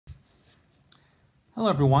Hello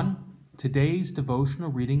everyone. Today's devotional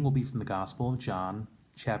reading will be from the Gospel of John,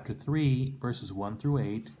 chapter 3, verses 1 through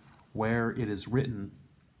 8, where it is written,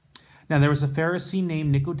 "Now there was a Pharisee named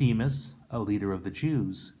Nicodemus, a leader of the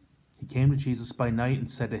Jews. He came to Jesus by night and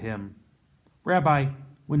said to him, 'Rabbi,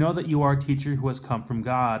 we know that you are a teacher who has come from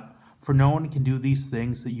God, for no one can do these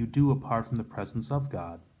things that you do apart from the presence of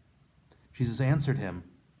God.' Jesus answered him,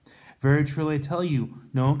 'Very truly I tell you,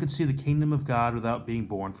 no one can see the kingdom of God without being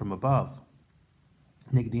born from above.'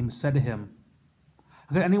 Nicodemus said to him,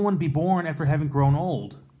 'How can anyone be born after having grown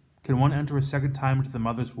old? Can one enter a second time into the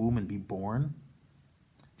mother's womb and be born?'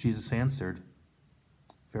 Jesus answered,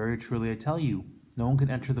 'Very truly I tell you, no one can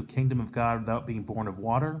enter the kingdom of God without being born of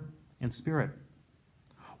water and spirit.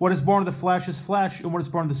 What is born of the flesh is flesh, and what is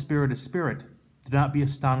born of the spirit is spirit. Do not be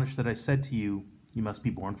astonished that I said to you, you must be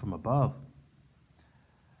born from above.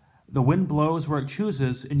 The wind blows where it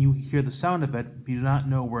chooses, and you hear the sound of it, but you do not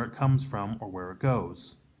know where it comes from or where it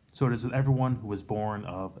goes. So it is with everyone who is born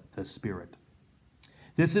of the Spirit.'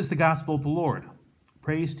 This is the gospel of the Lord.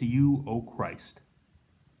 Praise to you, O Christ."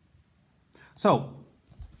 So,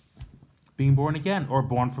 being born again, or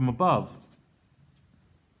born from above.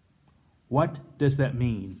 What does that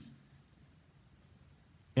mean?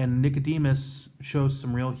 And Nicodemus shows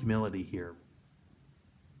some real humility here.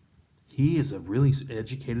 He is a really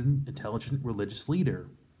educated, intelligent, religious leader.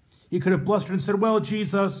 He could have blustered and said, "Well,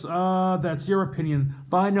 Jesus, that's your opinion,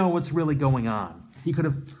 but I know what's really going on." He could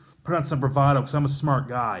have put on some bravado because I'm a smart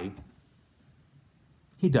guy.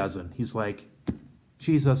 He doesn't. He's like,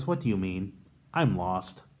 "Jesus, what do you mean? I'm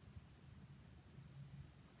lost."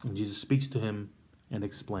 And Jesus speaks to him and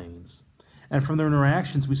explains. And from their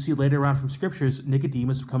interactions, we see later on from scriptures,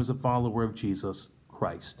 Nicodemus becomes a follower of Jesus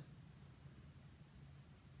Christ.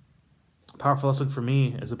 Powerful lesson for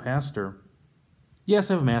me as a pastor. Yes,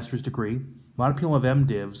 I have a master's degree. A lot of people have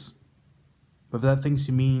MDivs. But if that thinks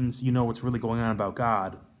you means you know what's really going on about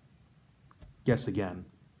God, guess again.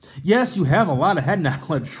 Yes, you have a lot of head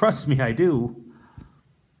knowledge. Trust me, I do.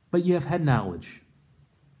 But you have head knowledge.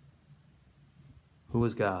 Who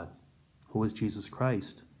is God? Who is Jesus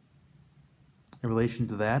Christ? In relation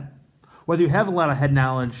to that, whether you have a lot of head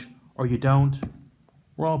knowledge or you don't,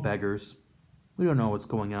 we're all beggars. We don't know what's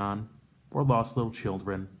going on. We're lost little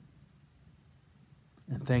children.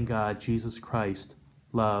 And thank God Jesus Christ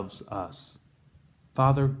loves us.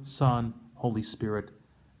 Father, Son, Holy Spirit,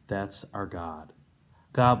 that's our God.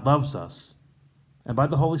 God loves us. And by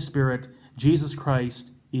the Holy Spirit, Jesus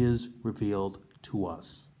Christ is revealed to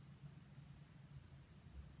us.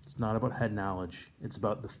 It's not about head knowledge. It's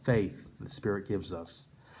about the faith the Spirit gives us.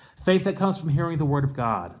 Faith that comes from hearing the Word of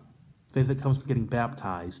God. Faith that comes from getting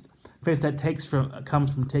baptized. Faith that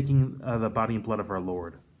comes from taking the body and blood of our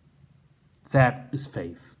Lord. That is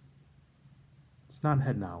faith. It's not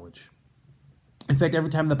head knowledge. In fact, every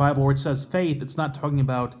time in the Bible where it says faith, it's not talking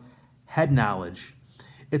about head knowledge.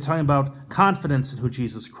 It's talking about confidence in who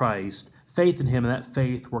Jesus Christ, faith in Him, and that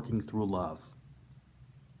faith working through love.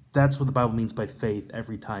 That's what the Bible means by faith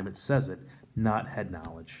every time it says it, not head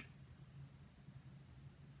knowledge.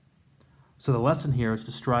 So the lesson here is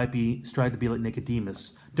to strive to be like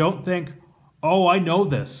Nicodemus. Don't think, "Oh, I know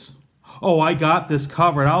this. Oh, I got this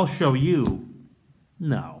covered. I'll show you."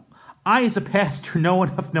 No. I, as a pastor, know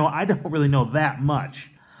enough to know I don't really know that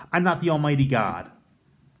much. I'm not the Almighty God.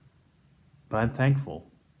 But I'm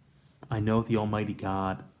thankful. I know the Almighty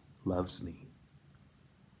God loves me.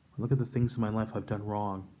 Look at the things in my life I've done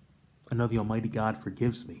wrong. I know the Almighty God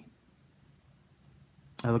forgives me.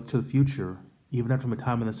 I look to the future, even after my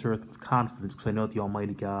time on this earth, with confidence because I know that the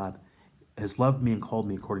Almighty God has loved me and called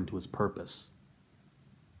me according to His purpose.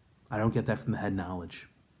 I don't get that from the head knowledge.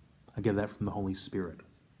 I get that from the Holy Spirit.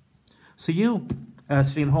 So you,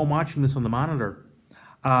 sitting at home watching this on the monitor,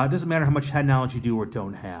 it doesn't matter how much head knowledge you do or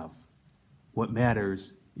don't have. What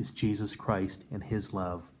matters is Jesus Christ and His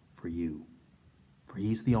love for you. For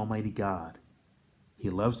He's the Almighty God. He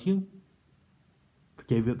loves you,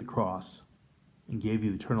 forgave you at the cross, and gave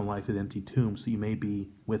you eternal life in the empty tomb so you may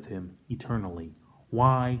be with Him eternally.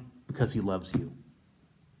 Why? Because He loves you.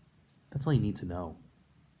 That's all you need to know.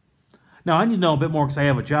 Now, I need to know a bit more because I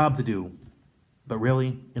have a job to do. But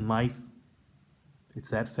really, in life, it's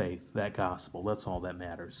that faith, that gospel. That's all that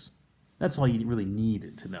matters. That's all you really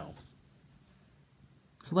need to know.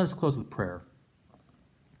 So let us close with prayer.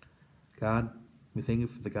 God, we thank You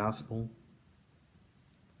for the gospel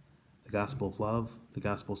of love, the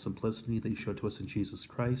gospel of simplicity that You showed to us in Jesus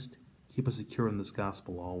Christ. Keep us secure in this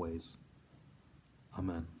gospel always.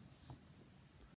 Amen.